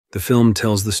The film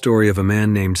tells the story of a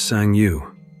man named Sang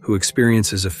Yu, who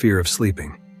experiences a fear of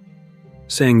sleeping.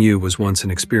 Sang Yu was once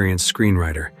an experienced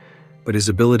screenwriter, but his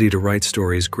ability to write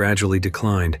stories gradually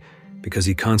declined because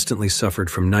he constantly suffered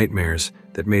from nightmares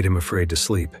that made him afraid to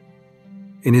sleep.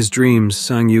 In his dreams,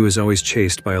 Sang Yu is always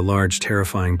chased by a large,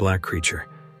 terrifying black creature.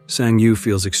 Sang Yu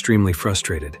feels extremely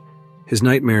frustrated. His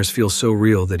nightmares feel so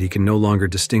real that he can no longer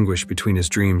distinguish between his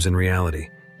dreams and reality.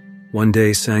 One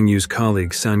day, Sang Yu's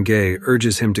colleague, Sang-ge,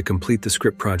 urges him to complete the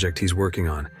script project he's working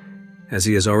on, as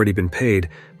he has already been paid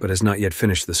but has not yet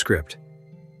finished the script.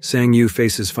 Sang Yu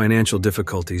faces financial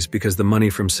difficulties because the money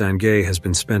from Sang-ge has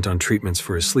been spent on treatments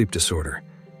for his sleep disorder,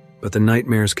 but the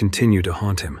nightmares continue to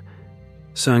haunt him.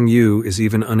 Sang Yu is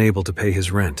even unable to pay his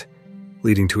rent,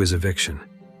 leading to his eviction.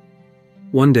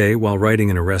 One day, while writing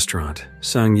in a restaurant,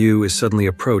 Sang Yu is suddenly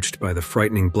approached by the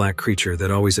frightening black creature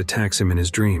that always attacks him in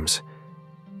his dreams.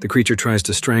 The creature tries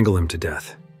to strangle him to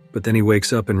death, but then he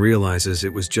wakes up and realizes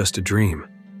it was just a dream.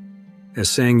 As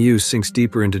Sang Yu sinks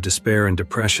deeper into despair and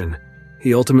depression,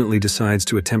 he ultimately decides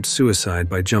to attempt suicide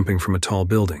by jumping from a tall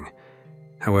building.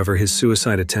 However, his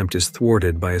suicide attempt is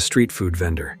thwarted by a street food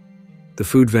vendor. The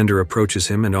food vendor approaches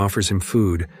him and offers him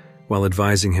food, while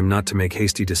advising him not to make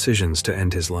hasty decisions to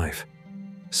end his life.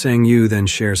 Sang Yu then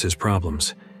shares his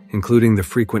problems, including the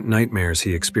frequent nightmares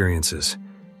he experiences.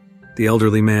 The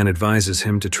elderly man advises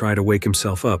him to try to wake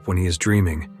himself up when he is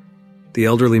dreaming. The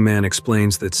elderly man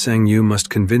explains that Sang Yu must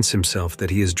convince himself that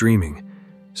he is dreaming,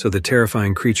 so the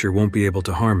terrifying creature won't be able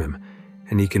to harm him,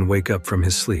 and he can wake up from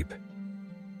his sleep.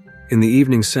 In the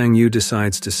evening, Sang Yu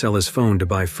decides to sell his phone to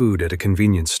buy food at a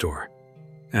convenience store.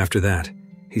 After that,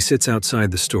 he sits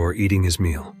outside the store eating his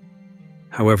meal.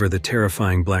 However, the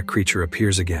terrifying black creature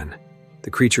appears again.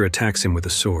 The creature attacks him with a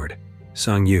sword.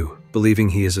 Sang Yu, believing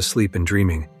he is asleep and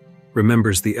dreaming,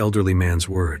 remembers the elderly man's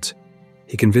words.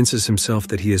 He convinces himself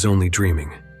that he is only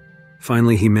dreaming.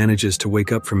 Finally, he manages to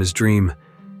wake up from his dream,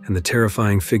 and the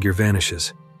terrifying figure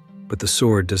vanishes. But the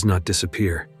sword does not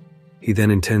disappear. He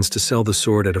then intends to sell the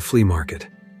sword at a flea market.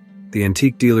 The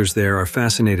antique dealers there are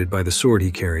fascinated by the sword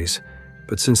he carries,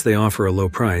 but since they offer a low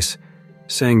price,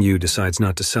 Sang Yu decides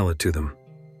not to sell it to them.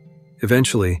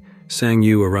 Eventually, Sang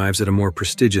Yu arrives at a more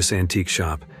prestigious antique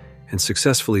shop and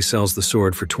successfully sells the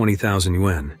sword for 20,000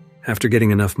 yuan. After getting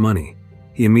enough money,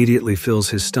 he immediately fills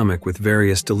his stomach with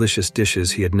various delicious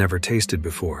dishes he had never tasted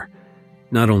before.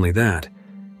 Not only that,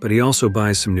 but he also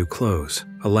buys some new clothes,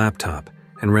 a laptop,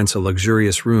 and rents a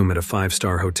luxurious room at a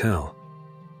 5-star hotel.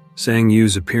 Sang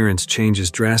Yu's appearance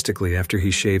changes drastically after he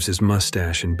shaves his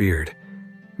mustache and beard,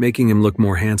 making him look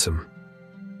more handsome.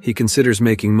 He considers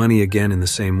making money again in the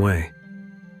same way.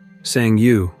 Sang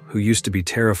Yu, who used to be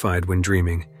terrified when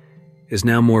dreaming, is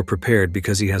now more prepared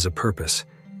because he has a purpose.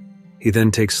 He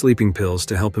then takes sleeping pills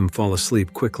to help him fall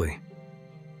asleep quickly.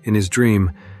 In his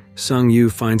dream, Sang Yu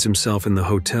finds himself in the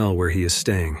hotel where he is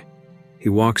staying. He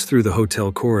walks through the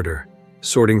hotel corridor,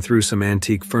 sorting through some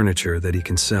antique furniture that he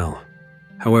can sell.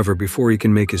 However, before he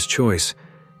can make his choice,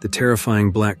 the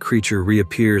terrifying black creature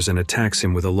reappears and attacks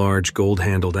him with a large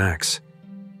gold-handled axe.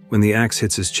 When the axe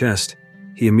hits his chest,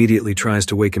 he immediately tries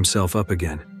to wake himself up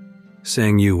again.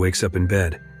 Sang Yu wakes up in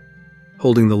bed.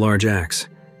 Holding the large axe,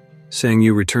 Sang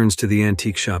Yu returns to the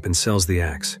antique shop and sells the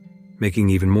axe, making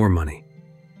even more money.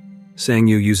 Sang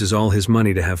Yu uses all his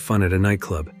money to have fun at a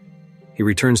nightclub. He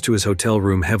returns to his hotel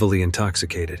room heavily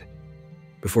intoxicated.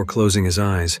 Before closing his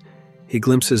eyes, he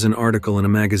glimpses an article in a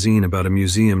magazine about a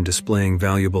museum displaying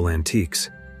valuable antiques.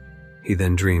 He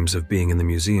then dreams of being in the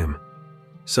museum.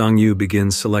 Sang Yu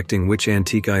begins selecting which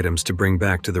antique items to bring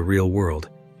back to the real world,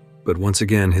 but once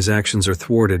again his actions are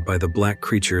thwarted by the black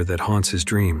creature that haunts his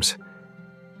dreams.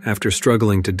 After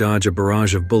struggling to dodge a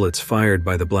barrage of bullets fired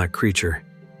by the black creature,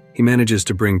 he manages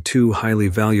to bring 2 highly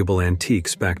valuable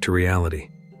antiques back to reality.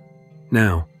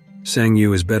 Now, Sang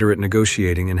Yu is better at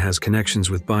negotiating and has connections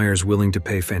with buyers willing to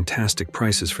pay fantastic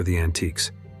prices for the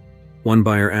antiques. One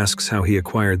buyer asks how he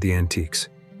acquired the antiques.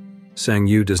 Sang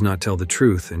Yu does not tell the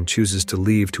truth and chooses to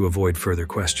leave to avoid further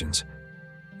questions.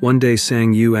 One day,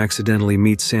 Sang Yu accidentally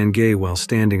meets Sang-ge while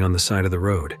standing on the side of the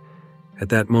road. At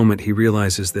that moment, he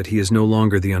realizes that he is no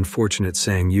longer the unfortunate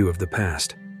Sang Yu of the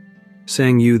past.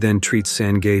 Sang Yu then treats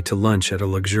Sang-ge to lunch at a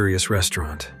luxurious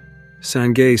restaurant.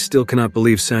 Sang-ge still cannot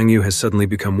believe Sang Yu has suddenly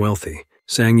become wealthy.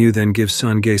 Sang Yu then gives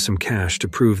Sang-ge some cash to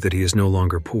prove that he is no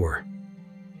longer poor.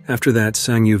 After that,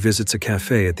 Sang Yu visits a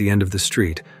cafe at the end of the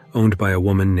street, owned by a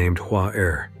woman named Hua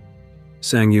Er.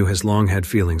 Sang Yu has long had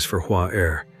feelings for Hua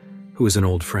Er, who is an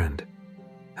old friend.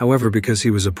 However, because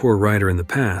he was a poor writer in the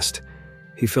past,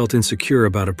 he felt insecure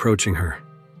about approaching her.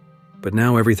 But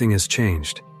now everything has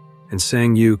changed, and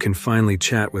Sang Yu can finally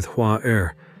chat with Hua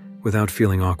Er without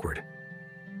feeling awkward.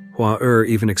 Hua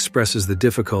even expresses the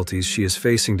difficulties she is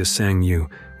facing to Sang Yu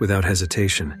without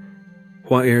hesitation.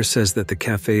 Hua says that the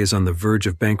cafe is on the verge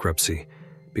of bankruptcy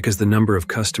because the number of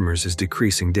customers is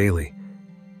decreasing daily.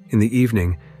 In the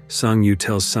evening, Sang Yu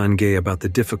tells Sange about the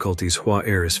difficulties Hua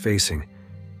is facing.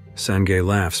 Sange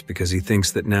laughs because he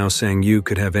thinks that now Sang Yu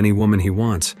could have any woman he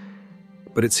wants,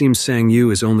 but it seems Sang Yu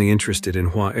is only interested in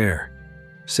Hua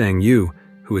Sang Yu,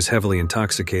 who is heavily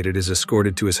intoxicated, is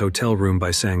escorted to his hotel room by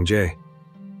Sang Jae.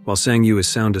 While Sang Yu is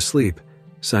sound asleep,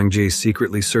 Sang Jae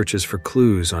secretly searches for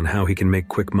clues on how he can make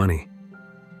quick money.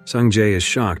 Sang Jae is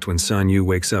shocked when Sang Yu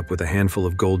wakes up with a handful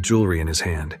of gold jewelry in his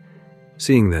hand.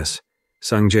 Seeing this,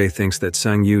 Sang Jae thinks that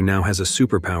Sang Yu now has a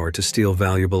superpower to steal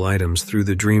valuable items through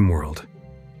the dream world.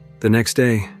 The next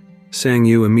day, Sang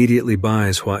Yu immediately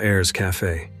buys Hua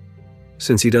cafe.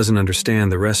 Since he doesn't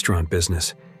understand the restaurant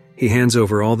business, he hands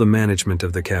over all the management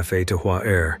of the cafe to Hua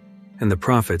and the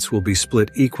profits will be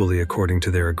split equally according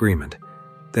to their agreement.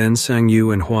 Then Sang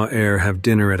Yu and Hua have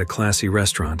dinner at a classy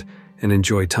restaurant and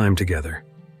enjoy time together.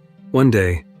 One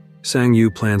day, Sang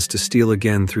Yu plans to steal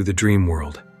again through the dream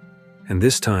world, and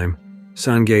this time,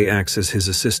 Sange acts as his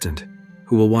assistant,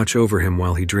 who will watch over him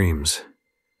while he dreams.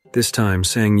 This time,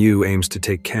 Sang Yu aims to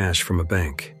take cash from a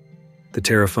bank. The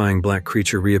terrifying black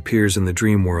creature reappears in the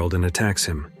dream world and attacks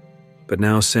him, but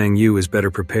now Sang Yu is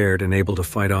better prepared and able to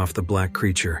fight off the black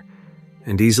creature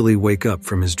and easily wake up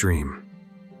from his dream.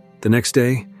 The next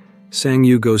day, Sang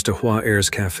Yu goes to Hua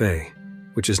cafe,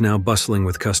 which is now bustling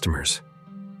with customers.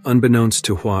 Unbeknownst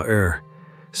to Hua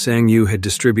Sang Yu had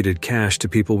distributed cash to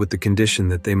people with the condition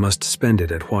that they must spend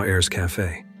it at Hua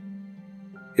cafe.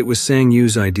 It was Sang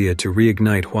Yu's idea to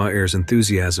reignite Hua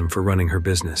enthusiasm for running her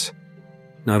business.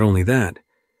 Not only that,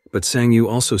 but Sang Yu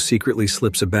also secretly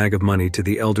slips a bag of money to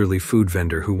the elderly food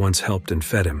vendor who once helped and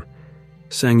fed him.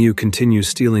 Sang Yu continues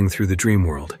stealing through the dream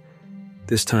world.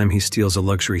 This time he steals a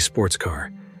luxury sports car,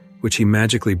 which he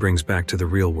magically brings back to the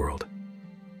real world.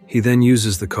 He then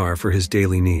uses the car for his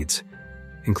daily needs,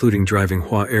 including driving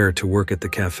Hua to work at the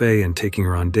cafe and taking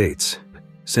her on dates.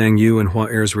 Sang Yu and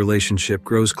Hua's relationship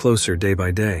grows closer day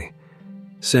by day.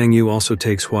 Sang Yu also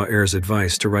takes Hua's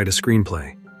advice to write a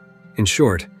screenplay. In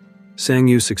short, Sang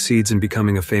Yu succeeds in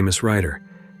becoming a famous writer,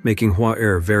 making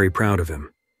Hua very proud of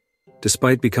him.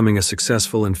 Despite becoming a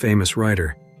successful and famous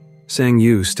writer, Sang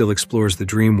Yu still explores the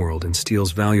dream world and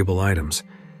steals valuable items.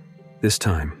 This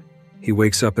time, he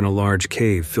wakes up in a large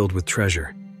cave filled with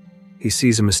treasure. He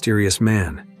sees a mysterious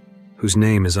man, whose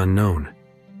name is unknown.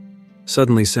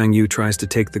 Suddenly, Sang Yu tries to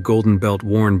take the golden belt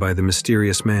worn by the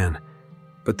mysterious man,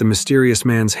 but the mysterious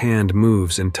man's hand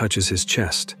moves and touches his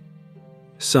chest.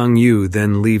 Sang Yu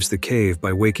then leaves the cave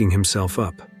by waking himself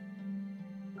up.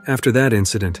 After that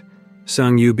incident,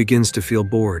 Sang Yu begins to feel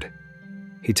bored.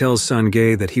 He tells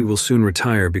Sange that he will soon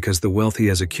retire because the wealth he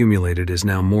has accumulated is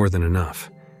now more than enough.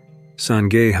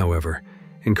 Sange, however,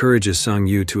 encourages Sang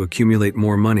Yu to accumulate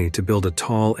more money to build a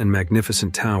tall and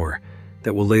magnificent tower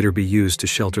that will later be used to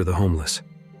shelter the homeless.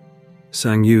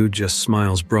 Sang Yu just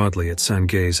smiles broadly at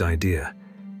Sange's idea.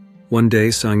 One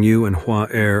day, Sang Yu and Hua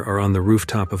are on the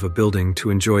rooftop of a building to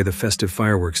enjoy the festive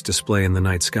fireworks display in the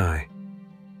night sky.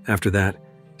 After that,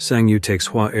 Sang Yu takes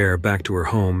Hua back to her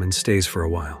home and stays for a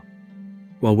while.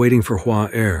 While waiting for Hua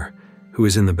who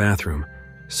is in the bathroom,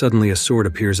 suddenly a sword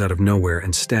appears out of nowhere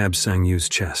and stabs Sang Yu's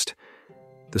chest.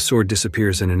 The sword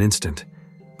disappears in an instant,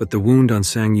 but the wound on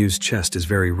Sang Yu's chest is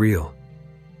very real.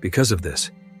 Because of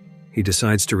this, he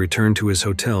decides to return to his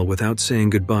hotel without saying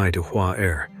goodbye to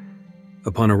Hua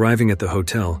Upon arriving at the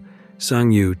hotel, Sang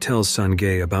Yu tells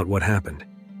Sange about what happened,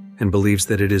 and believes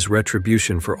that it is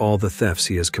retribution for all the thefts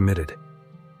he has committed.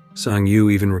 Sang Yu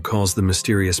even recalls the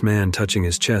mysterious man touching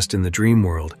his chest in the dream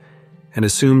world, and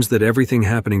assumes that everything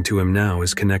happening to him now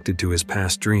is connected to his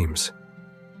past dreams.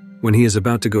 When he is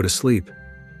about to go to sleep,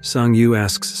 Sang Yu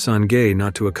asks Sange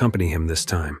not to accompany him this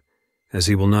time, as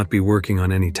he will not be working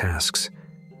on any tasks.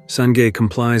 Sange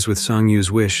complies with Sang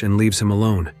Yu's wish and leaves him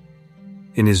alone.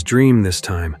 In his dream this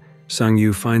time, Sang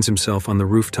Yu finds himself on the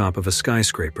rooftop of a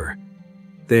skyscraper.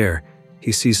 There,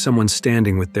 he sees someone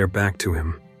standing with their back to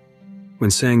him. When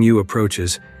Sang Yu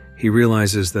approaches, he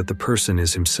realizes that the person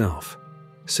is himself.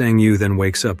 Sang Yu then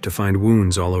wakes up to find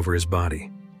wounds all over his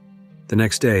body. The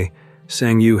next day,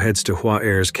 Sang Yu heads to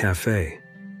Hua's cafe,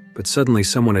 but suddenly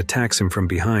someone attacks him from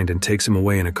behind and takes him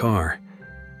away in a car.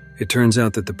 It turns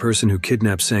out that the person who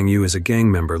kidnapped Sang Yu is a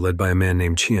gang member led by a man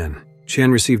named Qian.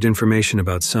 Qian received information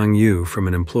about Sang Yu from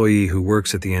an employee who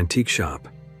works at the antique shop,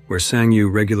 where Sang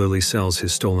Yu regularly sells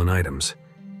his stolen items.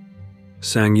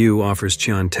 Sang Yu offers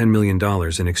Qian $10 million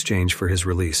in exchange for his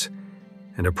release,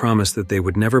 and a promise that they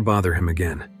would never bother him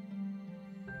again.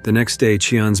 The next day,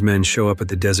 Qian's men show up at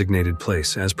the designated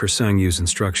place, as per Sang Yu's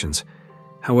instructions.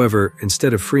 However,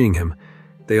 instead of freeing him,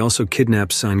 they also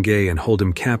kidnap Sang Ge and hold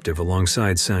him captive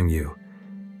alongside Sang Yu.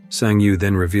 Sang Yu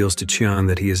then reveals to Qian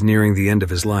that he is nearing the end of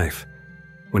his life.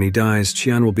 When he dies,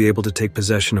 Qian will be able to take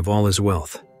possession of all his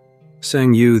wealth.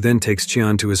 Sang Yu then takes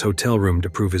Qian to his hotel room to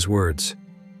prove his words.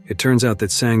 It turns out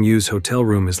that Sang Yu's hotel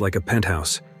room is like a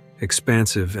penthouse,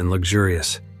 expansive and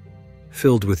luxurious,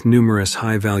 filled with numerous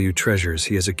high-value treasures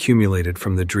he has accumulated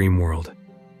from the dream world.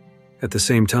 At the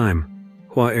same time,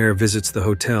 Hua Er visits the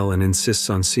hotel and insists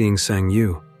on seeing Sang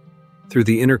Yu. Through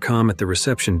the intercom at the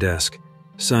reception desk,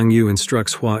 Sang Yu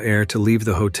instructs Hua Er to leave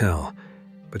the hotel,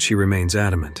 but she remains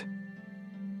adamant.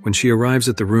 When she arrives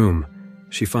at the room,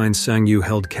 she finds Sang Yu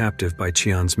held captive by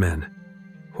Qian's men.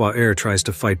 Hua Er tries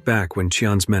to fight back when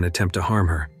Qian's men attempt to harm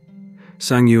her.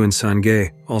 Sang Yu and Sang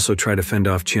Ge also try to fend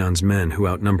off Qian's men, who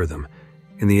outnumber them.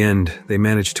 In the end, they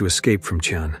manage to escape from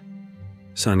Qian.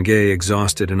 Sang Ge,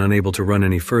 exhausted and unable to run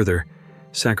any further,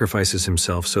 sacrifices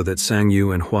himself so that Sang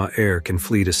Yu and Hua Er can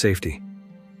flee to safety.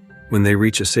 When they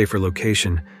reach a safer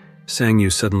location, Sang Yu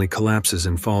suddenly collapses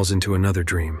and falls into another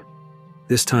dream.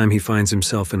 This time he finds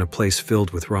himself in a place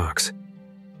filled with rocks.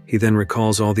 He then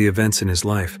recalls all the events in his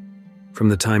life, from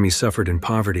the time he suffered in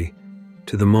poverty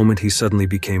to the moment he suddenly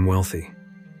became wealthy.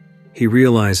 He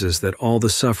realizes that all the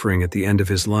suffering at the end of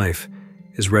his life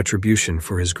is retribution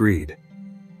for his greed.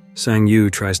 Sang Yu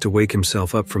tries to wake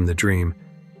himself up from the dream,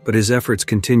 but his efforts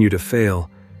continue to fail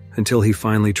until he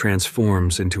finally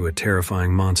transforms into a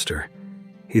terrifying monster.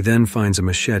 He then finds a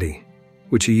machete,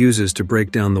 which he uses to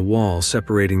break down the wall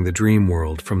separating the dream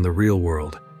world from the real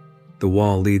world. The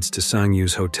wall leads to Sang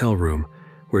Yu's hotel room,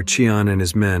 where Qian and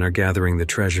his men are gathering the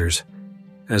treasures.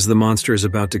 As the monster is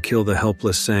about to kill the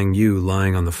helpless Sang Yu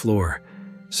lying on the floor,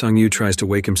 Sang Yu tries to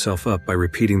wake himself up by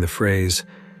repeating the phrase,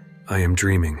 "I am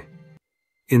dreaming."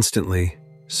 Instantly,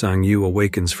 Sang Yu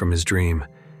awakens from his dream,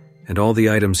 and all the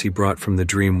items he brought from the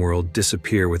dream world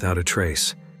disappear without a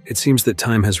trace. It seems that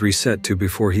time has reset to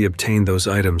before he obtained those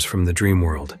items from the dream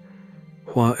world.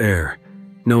 Hua Er,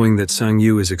 knowing that Sang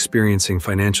Yu is experiencing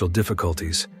financial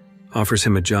difficulties, offers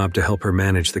him a job to help her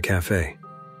manage the cafe.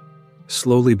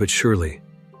 Slowly but surely,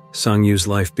 Sang Yu's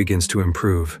life begins to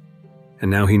improve, and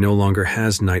now he no longer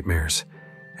has nightmares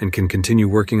and can continue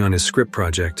working on his script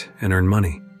project and earn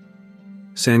money.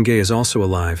 Sang Ge is also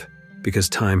alive because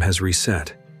time has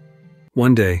reset.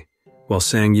 One day, while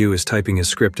Sang Yu is typing his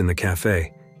script in the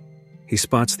cafe, he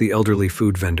spots the elderly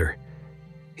food vendor.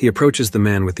 He approaches the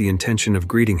man with the intention of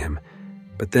greeting him,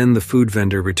 but then the food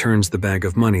vendor returns the bag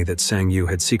of money that Sang Yu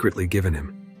had secretly given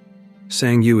him.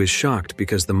 Sang Yu is shocked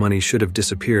because the money should have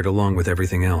disappeared along with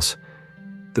everything else.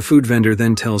 The food vendor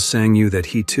then tells Sang Yu that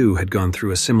he too had gone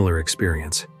through a similar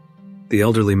experience. The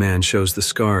elderly man shows the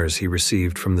scars he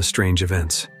received from the strange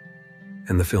events,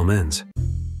 and the film ends.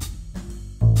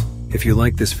 If you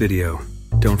like this video,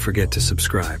 don't forget to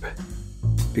subscribe,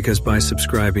 because by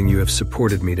subscribing you have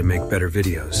supported me to make better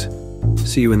videos.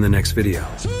 See you in the next video.